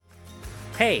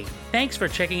Hey, thanks for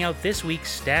checking out this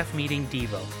week's Staff Meeting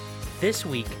Devo. This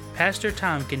week, Pastor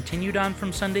Tom continued on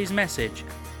from Sunday's message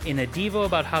in a Devo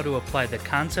about how to apply the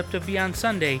concept of Beyond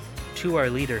Sunday to our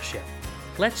leadership.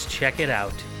 Let's check it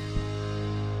out.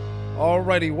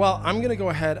 Alrighty, well, I'm going to go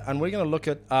ahead and we're going to look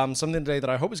at something today that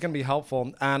I hope is going to be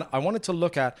helpful. And I wanted to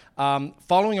look at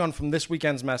following on from this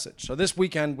weekend's message. So this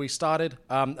weekend, we started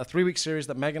a 3-week series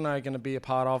that Megan and I are going to be a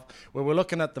part of, where we're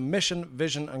looking at the mission,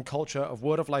 vision, and culture of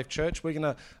Word of Life Church. We're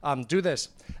going to do this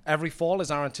every fall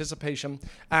is our anticipation.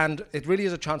 And it really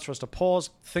is a chance for us to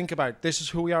pause, think about this is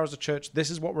who we are as a church. This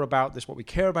is what we're about. This is what we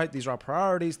care about. These are our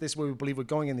priorities. This is where we believe we're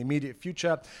going in the immediate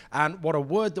future. And what a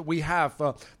word that we have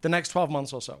for the next 12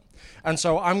 months or so. And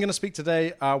so I'm going to speak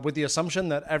today with the assumption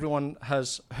that everyone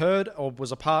has heard or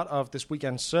was a part of this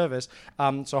weekend's service.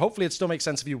 So hopefully it still makes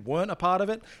sense if you weren't a part of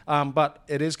it, but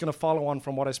it is going to follow on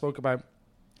from what I spoke about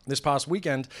this past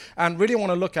weekend. And really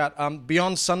want to look at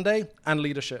Beyond Sunday and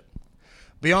leadership.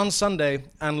 Beyond Sunday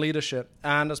and leadership.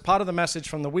 And as part of the message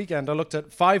from the weekend, I looked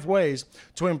at 5 ways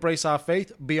to embrace our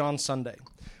faith beyond Sunday.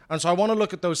 And so I want to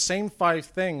look at those same 5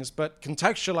 things, but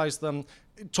contextualize them,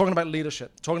 talking about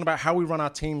leadership, talking about how we run our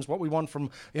teams, what we want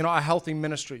from our healthy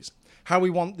ministries, how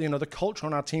we want the culture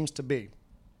on our teams to be.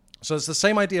 So it's the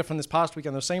same idea from this past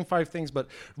weekend, those same 5 things, but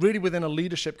really within a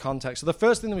leadership context. So the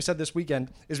first thing that we said this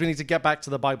weekend is we need to get back to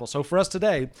the Bible. So for us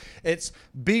today, it's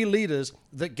be leaders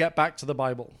that get back to the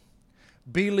Bible.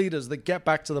 Be leaders that get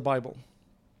back to the Bible.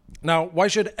 Now, why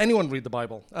should anyone read the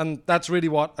Bible? And that's really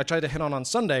what I tried to hit on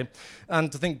Sunday,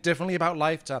 and to think differently about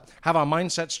life, to have our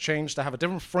mindsets changed, to have a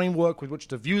different framework with which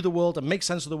to view the world and make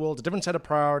sense of the world, a different set of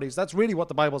priorities. That's really what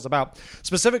the Bible is about.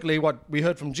 Specifically, what we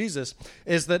heard from Jesus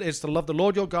is that it's to love the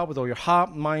Lord your God with all your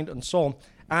heart, mind, and soul,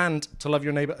 and to love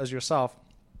your neighbor as yourself.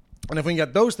 And if we can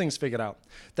get those things figured out,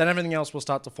 then everything else will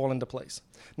start to fall into place.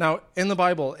 Now, in the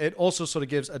Bible, it also sort of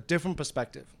gives a different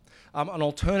perspective. An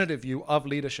alternative view of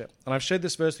leadership. And I've shared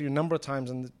this verse with you a number of times,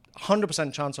 and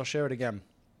 100% chance I'll share it again.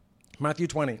 Matthew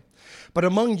 20. But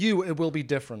among you it will be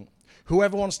different.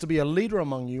 Whoever wants to be a leader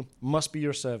among you must be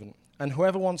your servant, and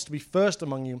whoever wants to be first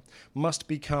among you must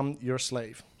become your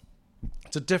slave.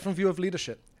 It's a different view of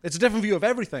leadership. It's a different view of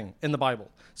everything in the Bible.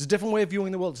 It's a different way of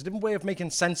viewing the world. It's a different way of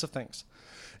making sense of things.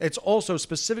 It's also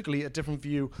specifically a different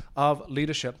view of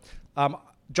leadership.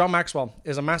 John Maxwell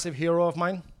is a massive hero of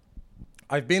mine.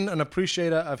 I've been an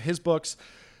appreciator of his books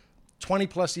 20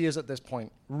 plus years at this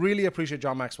point. Really appreciate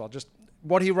John Maxwell. Just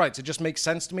what he writes, it just makes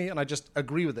sense to me, and I just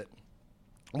agree with it.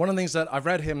 One of the things that I've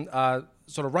read him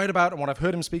sort of write about, and what I've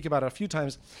heard him speak about a few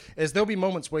times, is there'll be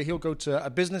moments where he'll go to a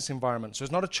business environment, so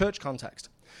it's not a church context,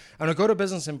 and he'll go to a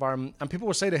business environment, and people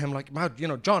will say to him, like, wow,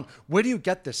 John, where do you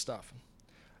get this stuff?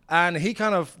 And he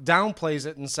kind of downplays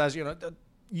it and says,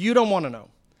 you don't want to know.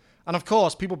 And of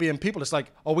course, people being people, it's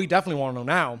like, oh, we definitely want to know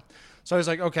now. So he's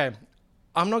like, okay,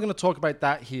 I'm not going to talk about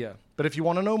that here, but if you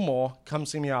want to know more, come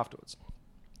see me afterwards.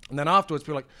 And then afterwards,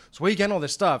 people are like, so where are you getting all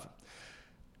this stuff?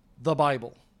 The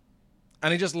Bible.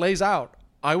 And he just lays out,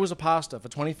 I was a pastor for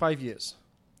 25 years.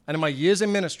 And in my years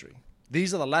in ministry,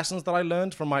 these are the lessons that I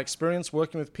learned from my experience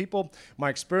working with people,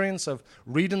 my experience of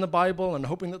reading the Bible and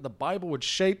hoping that the Bible would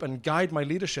shape and guide my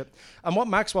leadership. And what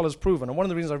Maxwell has proven, and one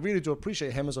of the reasons I really do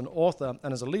appreciate him as an author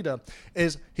and as a leader,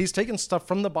 is he's taken stuff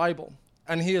from the Bible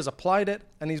and he has applied it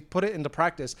and he's put it into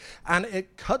practice. And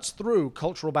it cuts through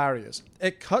cultural barriers.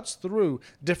 It cuts through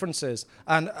differences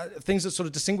and things that sort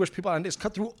of distinguish people. And it's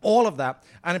cut through all of that.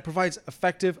 And it provides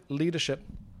effective leadership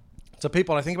to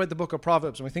people. I think about the book of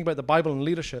Proverbs, and we think about the Bible and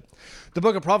leadership. The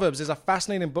book of Proverbs is a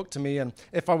fascinating book to me, and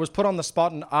if I was put on the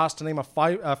spot and asked to name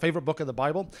a favorite book of the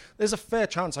Bible, there's a fair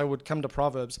chance I would come to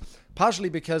Proverbs, partially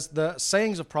because the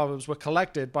sayings of Proverbs were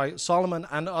collected by Solomon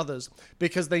and others,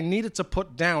 because they needed to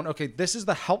put down, okay, this is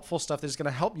the helpful stuff that is going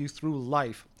to help you through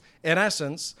life. In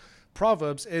essence,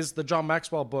 Proverbs is the John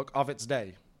Maxwell book of its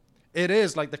day. It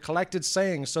is like the collected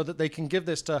sayings so that they can give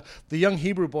this to the young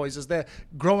Hebrew boys as they're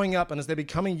growing up and as they're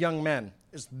becoming young men.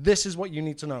 This is what you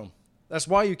need to know. That's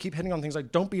why you keep hitting on things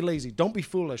like don't be lazy, don't be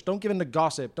foolish, don't give in to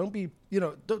gossip, don't give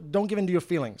in to your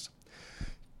feelings.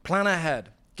 Plan ahead.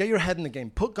 Get your head in the game.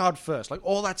 Put God first. Like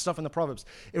all that stuff in the Proverbs.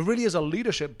 It really is a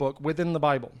leadership book within the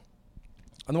Bible.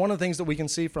 And one of the things that we can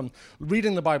see from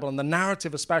reading the Bible and the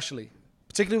narrative especially,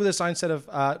 particularly with this mindset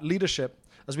of leadership,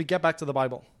 as we get back to the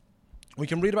Bible, we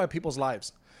can read about people's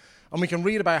lives, and we can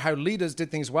read about how leaders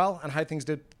did things well and how things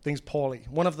did things poorly.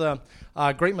 One of the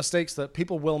great mistakes that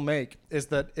people will make is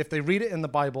that if they read it in the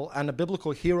Bible and a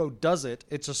biblical hero does it,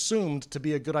 it's assumed to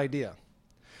be a good idea.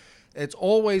 It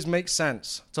always makes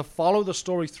sense to follow the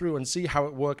story through and see how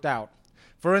it worked out.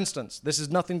 For instance, this has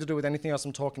nothing to do with anything else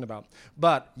I'm talking about,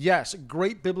 but yes,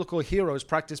 great biblical heroes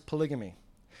practiced polygamy.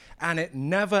 and it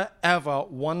never, ever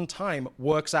one time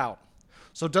works out.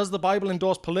 So does the Bible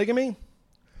endorse polygamy?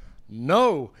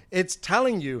 No, it's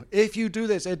telling you if you do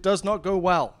this, it does not go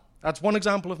well. That's one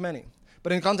example of many.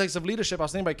 But in context of leadership, I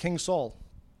was thinking about King Saul.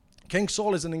 King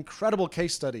Saul is an incredible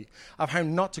case study of how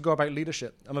not to go about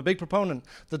leadership. I'm a big proponent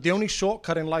that the only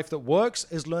shortcut in life that works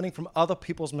is learning from other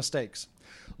people's mistakes.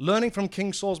 Learning from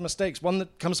King Saul's mistakes, one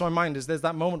that comes to my mind is there's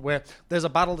that moment where there's a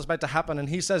battle that's about to happen and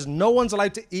he says no one's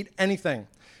allowed to eat anything.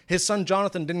 His son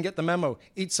Jonathan didn't get the memo,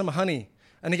 eat some honey,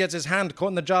 and he gets his hand caught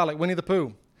in the jar like Winnie the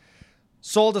Pooh.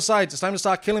 Saul decides it's time to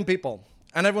start killing people.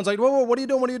 And everyone's like, whoa, what are you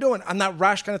doing? What are you doing? And that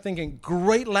rash kind of thinking,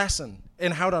 great lesson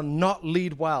in how to not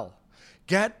lead well.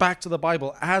 Get back to the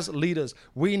Bible. As leaders,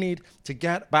 we need to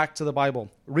get back to the Bible.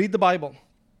 Read the Bible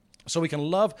so we can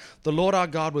love the Lord our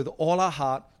God with all our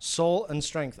heart, soul, and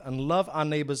strength, and love our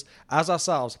neighbors as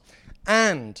ourselves.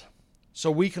 And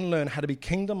so we can learn how to be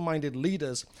kingdom-minded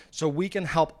leaders so we can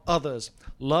help others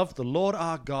love the Lord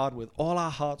our God with all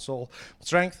our heart, soul,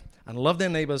 strength, and love their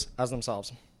neighbors as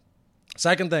themselves.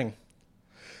 Second thing,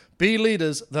 be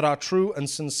leaders that are true and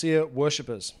sincere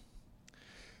worshipers.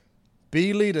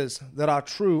 Be leaders that are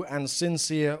true and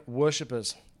sincere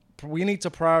worshipers. We need to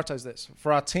prioritize this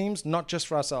for our teams, not just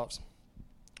for ourselves.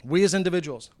 We as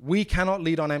individuals, we cannot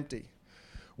lead on empty.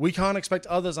 We can't expect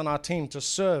others on our team to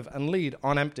serve and lead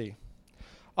on empty.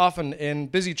 Often in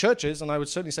busy churches, and I would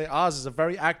certainly say ours is a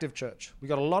very active church. We've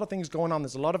got a lot of things going on.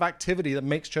 There's a lot of activity that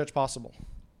makes church possible.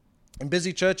 In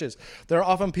busy churches, there are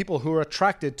often people who are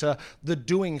attracted to the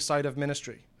doing side of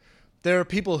ministry. There are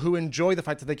people who enjoy the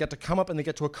fact that they get to come up and they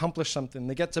get to accomplish something.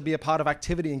 They get to be a part of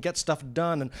activity and get stuff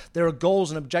done. And there are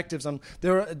goals and objectives. And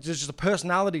there's just a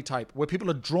personality type where people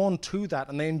are drawn to that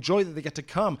and they enjoy that they get to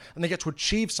come and they get to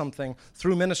achieve something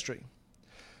through ministry.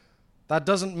 That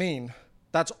doesn't mean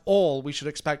that's all we should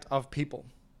expect of people.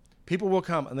 People will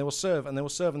come and they will serve and they will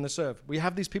serve and they serve. We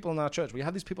have these people in our church. We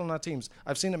have these people in our teams.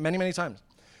 I've seen it many, many times.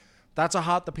 That's a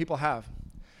heart that people have.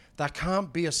 That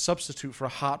can't be a substitute for a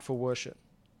heart for worship.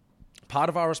 Part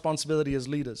of our responsibility as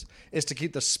leaders is to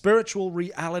keep the spiritual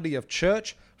reality of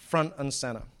church front and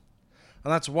center.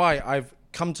 And that's why I've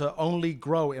come to only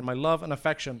grow in my love and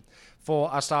affection for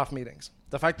our staff meetings.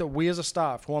 The fact that we as a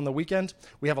staff, who on the weekend,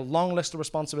 we have a long list of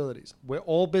responsibilities. We're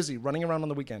all busy running around on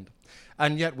the weekend.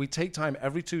 And yet we take time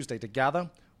every Tuesday to gather,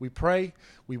 we pray,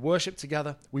 we worship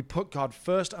together, we put God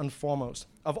first and foremost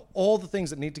of all the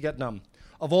things that need to get done.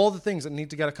 Of all the things that need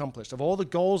to get accomplished, of all the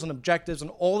goals and objectives and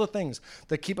all the things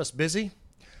that keep us busy,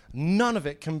 none of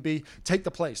it can take the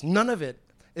place. None of it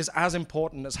is as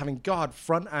important as having God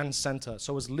front and center.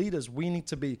 So as leaders, we need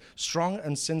to be strong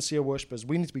and sincere worshipers.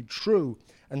 We need to be true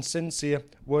and sincere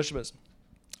worshipers.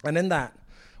 And in that,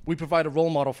 we provide a role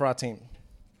model for our team.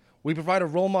 We provide a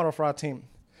role model for our team.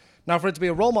 Now, for it to be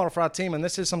a role model for our team, and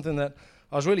this is something that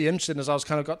I was really interested in as I was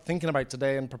got thinking about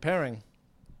today and preparing,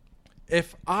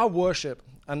 if our worship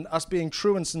and us being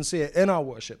true and sincere in our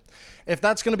worship, if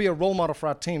that's going to be a role model for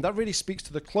our team, that really speaks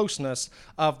to the closeness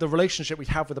of the relationship we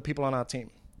have with the people on our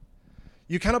team.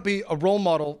 You cannot be a role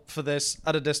model for this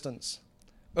at a distance.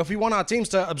 If we want our teams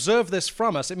to observe this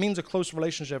from us, it means a close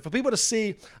relationship. For people to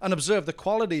see and observe the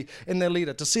quality in their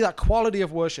leader, to see that quality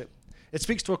of worship, it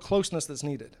speaks to a closeness that's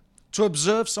needed. To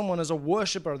observe someone as a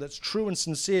worshiper that's true and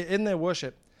sincere in their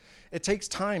worship, it takes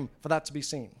time for that to be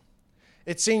seen.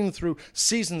 It's seen through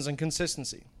seasons and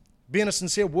consistency. Being a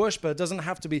sincere worshiper doesn't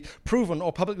have to be proven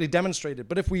or publicly demonstrated,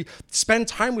 but if we spend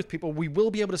time with people, we will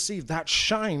be able to see that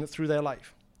shine through their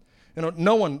life. You know,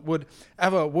 no one would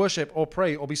ever worship or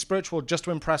pray or be spiritual just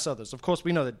to impress others. Of course,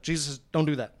 we know that Jesus don't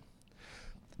do that.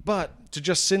 But to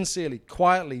just sincerely,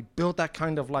 quietly build that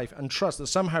kind of life and trust that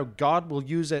somehow God will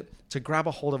use it to grab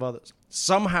a hold of others.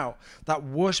 Somehow that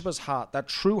worshiper's heart, that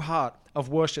true heart of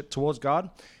worship towards God,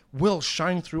 will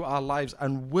shine through our lives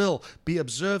and will be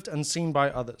observed and seen by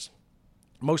others.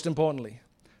 Most importantly,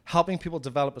 helping people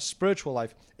develop a spiritual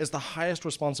life is the highest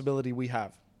responsibility we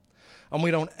have. And we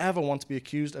don't ever want to be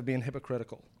accused of being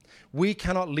hypocritical. We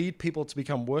cannot lead people to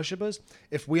become worshipers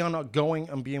if we are not going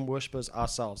and being worshipers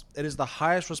ourselves. It is the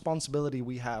highest responsibility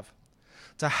we have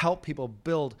to help people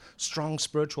build strong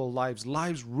spiritual lives,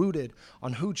 lives rooted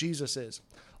on who Jesus is,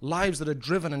 lives that are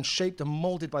driven and shaped and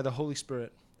molded by the Holy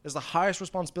Spirit. Is the highest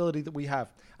responsibility that we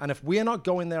have. And if we are not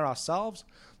going there ourselves,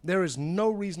 there is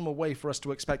no reasonable way for us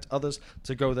to expect others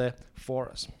to go there for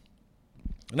us.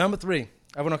 Number 3.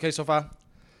 Everyone okay so far?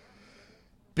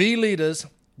 Be leaders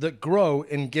that grow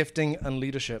in gifting and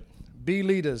leadership. Be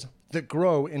leaders that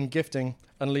grow in gifting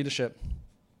and leadership.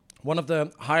 One of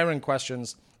the hiring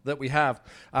questions that we have,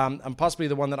 and possibly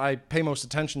the one that I pay most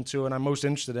attention to and I'm most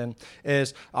interested in,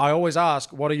 is I always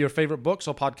ask, what are your favorite books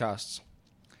or podcasts?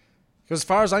 Because as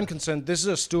far as I'm concerned, this is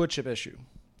a stewardship issue.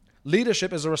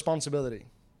 Leadership is a responsibility.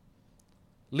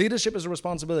 Leadership is a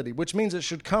responsibility, which means it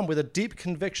should come with a deep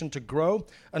conviction to grow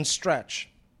and stretch.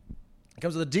 It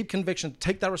comes with a deep conviction to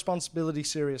take that responsibility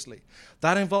seriously.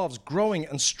 That involves growing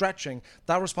and stretching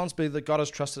that responsibility that God has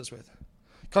trusted us with.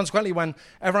 Consequently,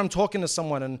 whenever I'm talking to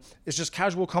someone and it's just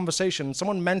casual conversation, and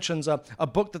someone mentions a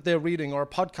book that they're reading or a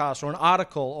podcast or an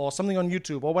article or something on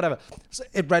YouTube or whatever,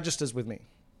 it registers with me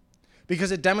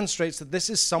because it demonstrates that this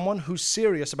is someone who's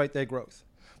serious about their growth.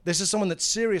 This is someone that's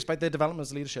serious about their development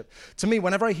as leadership. To me,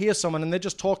 whenever I hear someone and they're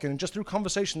just talking and just through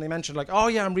conversation, they mention like, oh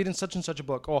yeah, I'm reading such and such a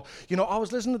book, or, I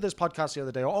was listening to this podcast the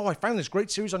other day, or, oh, I found this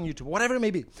great series on YouTube, whatever it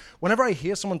may be. Whenever I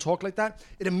hear someone talk like that,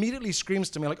 it immediately screams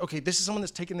to me like, okay, this is someone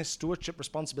that's taking this stewardship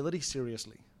responsibility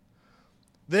seriously.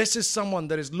 This is someone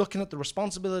that is looking at the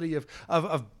responsibility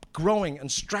of growing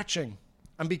and stretching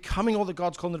and becoming all that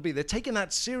God's called them to be. They're taking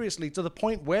that seriously to the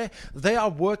point where they are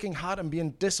working hard and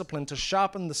being disciplined to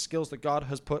sharpen the skills that God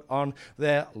has put on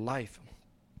their life.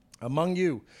 Among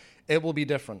you, it will be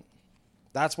different.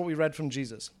 That's what we read from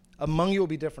Jesus. Among you will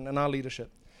be different in our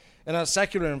leadership. In a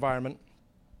secular environment,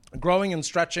 growing and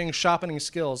stretching, sharpening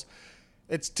skills,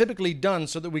 it's typically done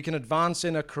so that we can advance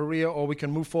in a career or we can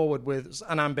move forward with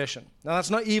an ambition. Now, that's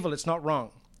not evil. It's not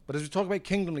wrong. But as we talk about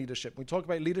kingdom leadership, we talk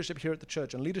about leadership here at the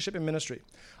church and leadership in ministry,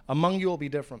 among you will be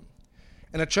different.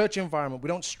 In a church environment, we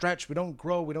don't stretch, we don't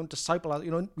grow, we don't disciple,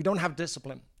 we don't have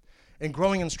discipline in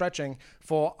growing and stretching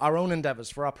for our own endeavors,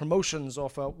 for our promotions or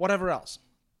for whatever else.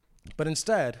 But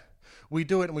instead, we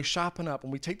do it and we sharpen up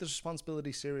and we take this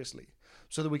responsibility seriously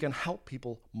so that we can help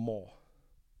people more.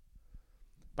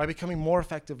 By becoming more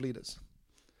effective leaders,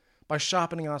 by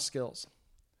sharpening our skills,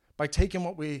 by taking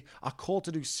what we are called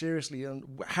to do seriously and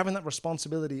having that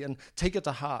responsibility and take it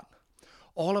to heart.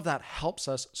 All of that helps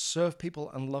us serve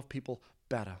people and love people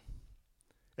better.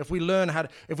 If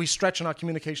we stretch in our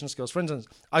communication skills. For instance,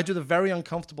 I do the very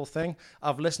uncomfortable thing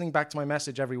of listening back to my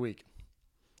message every week.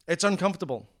 It's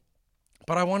uncomfortable,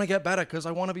 but I want to get better because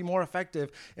I want to be more effective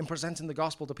in presenting the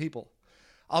gospel to people.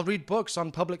 I'll read books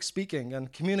on public speaking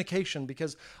and communication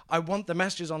because I want the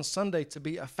messages on Sunday to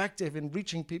be effective in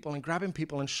reaching people and grabbing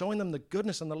people and showing them the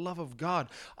goodness and the love of God.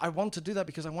 I want to do that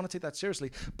because I want to take that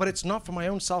seriously, but it's not for my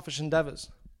own selfish endeavors.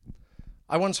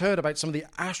 I once heard about some of the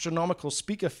astronomical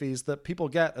speaker fees that people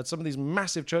get at some of these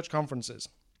massive church conferences.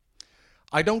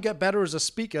 I don't get better as a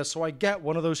speaker, so I get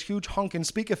one of those huge honking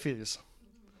speaker fees.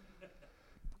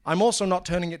 I'm also not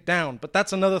turning it down, but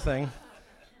that's another thing.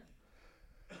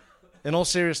 In all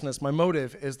seriousness, my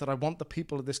motive is that I want the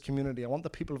people of this community, I want the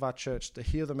people of our church to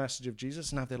hear the message of Jesus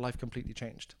and have their life completely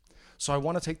changed. So I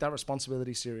want to take that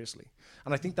responsibility seriously.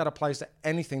 And I think that applies to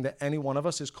anything that any one of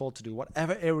us is called to do,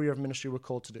 whatever area of ministry we're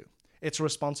called to do. It's a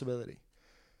responsibility.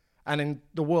 And in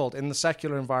the world, in the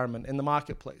secular environment, in the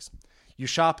marketplace, you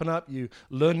sharpen up, you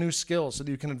learn new skills so that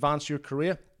you can advance your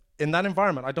career. In that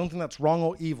environment, I don't think that's wrong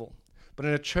or evil. But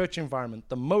in a church environment,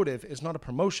 the motive is not a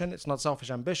promotion, it's not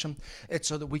selfish ambition, it's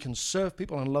so that we can serve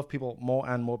people and love people more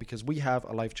and more because we have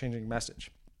a life-changing message.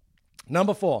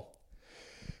 Number 4,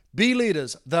 be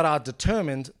leaders that are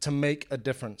determined to make a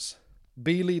difference.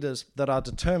 Be leaders that are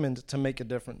determined to make a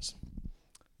difference.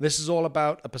 This is all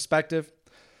about a perspective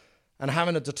and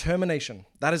having a determination.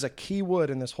 That is a key word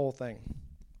in this whole thing.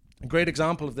 A great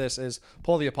example of this is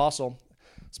Paul the Apostle.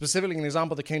 Specifically, an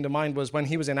example that came to mind was when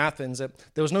he was in Athens. There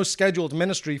was no scheduled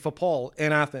ministry for Paul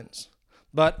in Athens.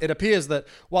 But it appears that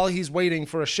while he's waiting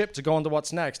for a ship to go on to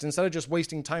what's next, instead of just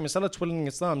wasting time, instead of twiddling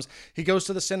his thumbs, he goes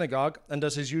to the synagogue and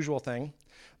does his usual thing.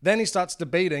 Then he starts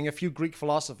debating a few Greek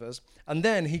philosophers, and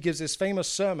then he gives his famous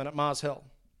sermon at Mars Hill.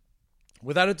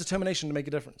 Without a determination to make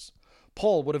a difference,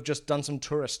 Paul would have just done some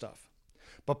tourist stuff.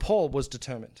 But Paul was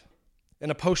determined. In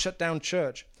a post-shutdown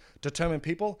church, determined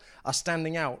people are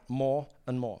standing out more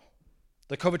and more.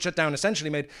 The COVID shutdown essentially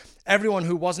made everyone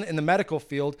who wasn't in the medical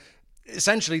field,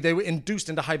 essentially they were induced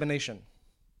into hibernation.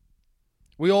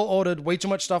 We all ordered way too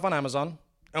much stuff on Amazon,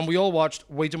 and we all watched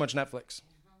way too much Netflix.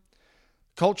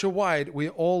 Culture-wide, we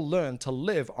all learned to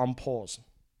live on pause.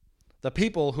 The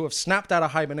people who have snapped out of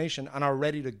hibernation and are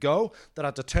ready to go, that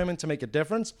are determined to make a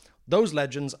difference, those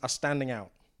legends are standing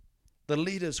out. The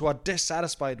leaders who are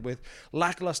dissatisfied with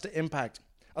lackluster impact,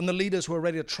 and the leaders who are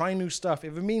ready to try new stuff,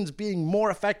 if it means being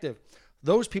more effective,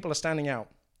 those people are standing out.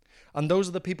 And those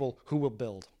are the people who will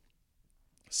build.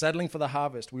 Settling for the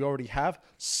harvest we already have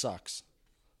sucks.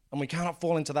 And we cannot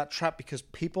fall into that trap because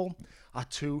people are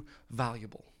too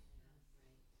valuable.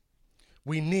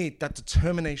 We need that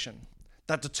determination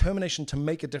to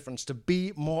make a difference, to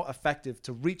be more effective,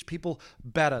 to reach people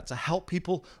better, to help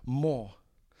people more,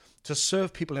 to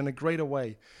serve people in a greater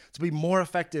way, to be more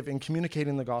effective in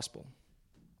communicating the gospel.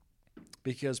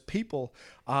 because people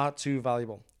are too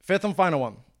valuable. Fifth and final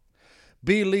one,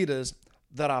 be leaders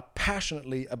that are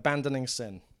passionately abandoning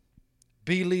sin.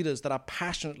 Be leaders that are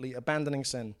passionately abandoning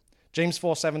sin. James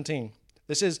 4:17.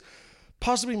 This is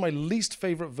possibly my least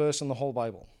favorite verse in the whole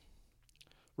Bible.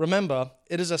 Remember,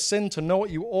 it is a sin to know what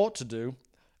you ought to do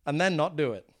and then not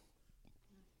do it.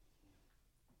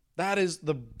 That is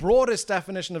the broadest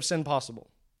definition of sin possible.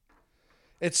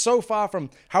 It's so far from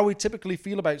how we typically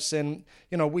feel about sin.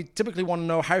 We typically want to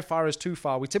know how far is too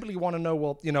far. We typically want to know,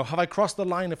 well, have I crossed the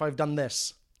line if I've done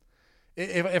this?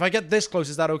 If I get this close,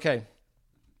 is that okay?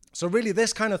 So really,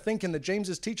 this kind of thinking that James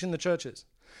is teaching the churches,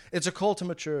 it's a call to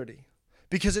maturity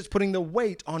because it's putting the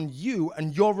weight on you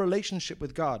and your relationship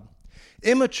with God.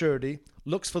 Immaturity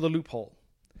looks for the loophole.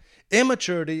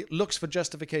 Immaturity looks for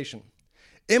justification.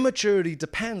 Immaturity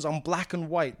depends on black and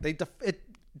white. It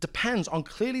depends on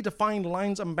clearly defined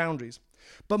lines and boundaries.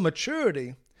 But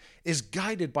maturity is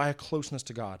guided by a closeness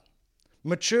to God.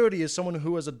 Maturity is someone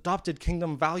who has adopted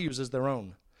kingdom values as their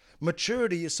own.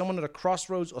 Maturity is someone at a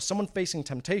crossroads or someone facing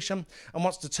temptation, and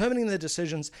what's determining their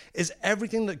decisions is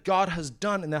everything that God has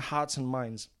done in their hearts and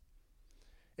minds.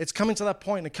 It's coming to that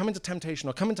point and coming to temptation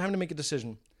or coming time to make a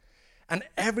decision. And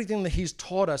everything that he's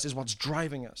taught us is what's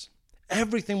driving us.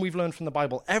 Everything we've learned from the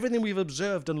Bible, everything we've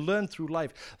observed and learned through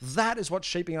life, that is what's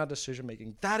shaping our decision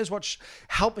making. That is what's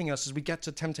helping us as we get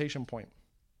to temptation point.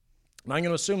 And I'm going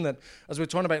to assume that as we're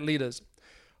talking about leaders,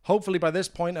 hopefully by this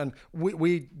point, and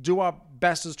we do our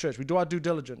best as a church, we do our due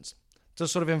diligence to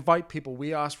sort of invite people.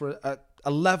 We ask for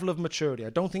a level of maturity. I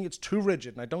don't think it's too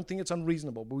rigid, and I don't think it's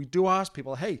unreasonable, but we do ask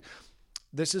people, hey,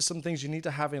 this is some things you need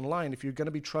to have in line if you're going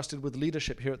to be trusted with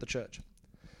leadership here at the church.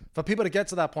 For people to get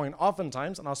to that point,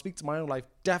 oftentimes, and I'll speak to my own life,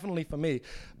 definitely for me,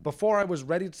 before I was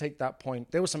ready to take that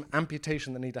point, there was some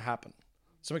amputation that needed to happen.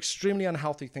 Some extremely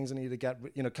unhealthy things that needed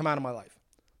to come out of my life.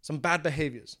 Some bad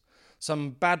behaviors,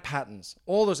 some bad patterns,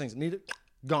 all those things needed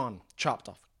gone, chopped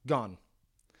off, gone.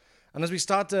 And as we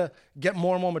start to get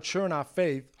more and more mature in our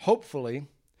faith, hopefully,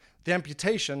 the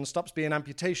amputation stops being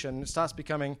amputation and it starts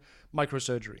becoming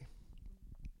microsurgery.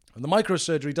 And the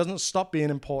microsurgery doesn't stop being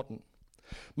important.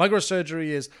 Microsurgery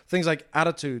is things like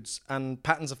attitudes and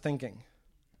patterns of thinking.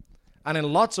 And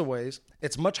in lots of ways,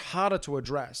 it's much harder to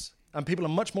address. And people are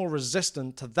much more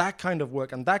resistant to that kind of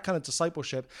work and that kind of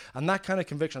discipleship and that kind of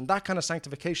conviction, that kind of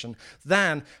sanctification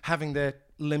than having their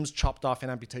limbs chopped off in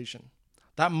amputation.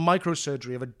 That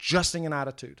microsurgery of adjusting an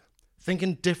attitude,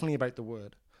 thinking differently about the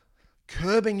word,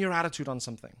 curbing your attitude on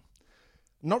something,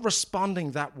 not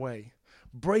responding that way,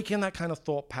 breaking that kind of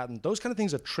thought pattern. Those kind of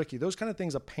things are tricky. Those kind of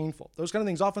things are painful. Those kind of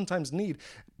things oftentimes need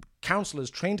counselors,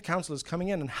 trained counselors coming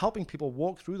in and helping people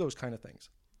walk through those kind of things.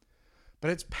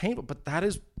 But it's painful. But that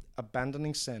is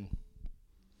abandoning sin.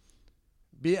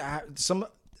 Some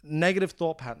negative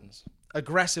thought patterns,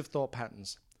 aggressive thought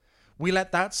patterns. We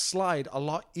let that slide a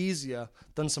lot easier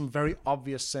than some very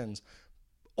obvious sins.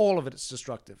 All of it is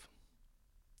destructive.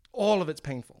 All of it's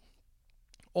painful.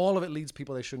 All of it leads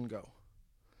people they shouldn't go.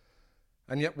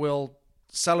 And yet we'll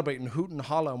celebrate and hoot and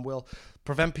holler and we'll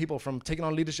prevent people from taking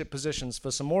on leadership positions for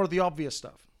some more of the obvious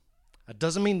stuff. That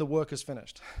doesn't mean the work is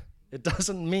finished. It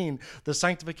doesn't mean the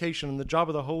sanctification and the job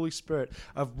of the Holy Spirit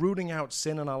of rooting out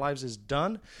sin in our lives is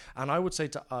done. And I would say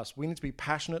to us, we need to be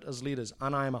passionate as leaders.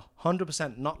 And I am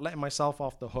 100% not letting myself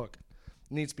off the hook.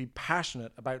 Need to be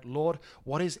passionate about, Lord,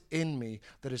 what is in me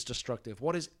that is destructive?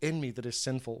 What is in me that is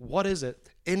sinful? What is it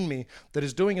in me that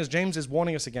is doing as James is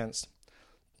warning us against?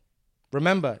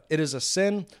 Remember, it is a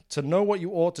sin to know what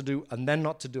you ought to do and then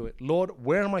not to do it. Lord,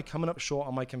 where am I coming up short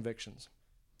on my convictions?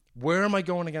 Where am I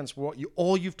going against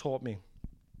all you've taught me?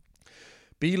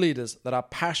 Be leaders that are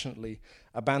passionately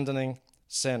abandoning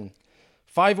sin.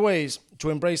 5 ways to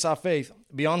embrace our faith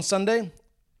beyond Sunday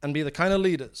and be the kind of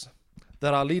leaders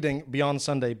that are leading beyond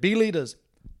Sunday. Be leaders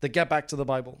that get back to the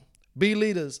Bible. Be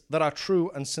leaders that are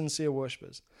true and sincere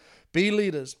worshipers. Be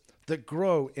leaders that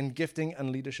grow in gifting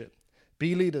and leadership.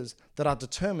 Be leaders that are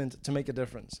determined to make a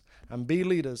difference. And be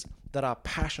leaders that are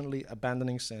passionately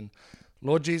abandoning sin.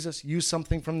 Lord Jesus, use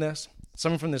something from this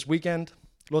weekend,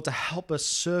 Lord, to help us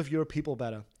serve your people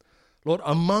better. Lord,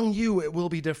 among you, it will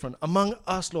be different. Among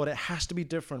us, Lord, it has to be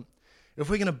different. If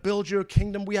we're going to build your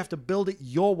kingdom, we have to build it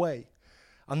your way.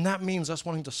 And that means us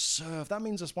wanting to serve. That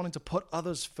means us wanting to put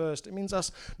others first. It means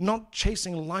us not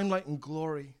chasing limelight and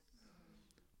glory.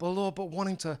 But Lord,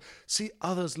 wanting to see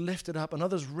others lifted up and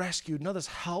others rescued and others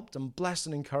helped and blessed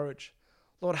and encouraged.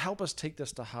 Lord, help us take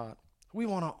this to heart. We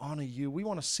want to honor you. We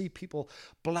want to see people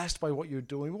blessed by what you're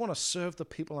doing. We want to serve the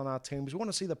people on our teams. We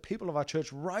want to see the people of our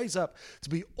church rise up to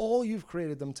be all you've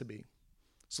created them to be.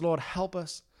 So Lord, help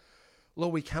us.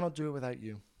 Lord, we cannot do it without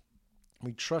you.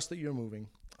 We trust that you're moving.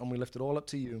 And we lift it all up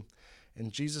to you. In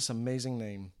Jesus' amazing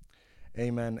name,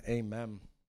 amen, amen.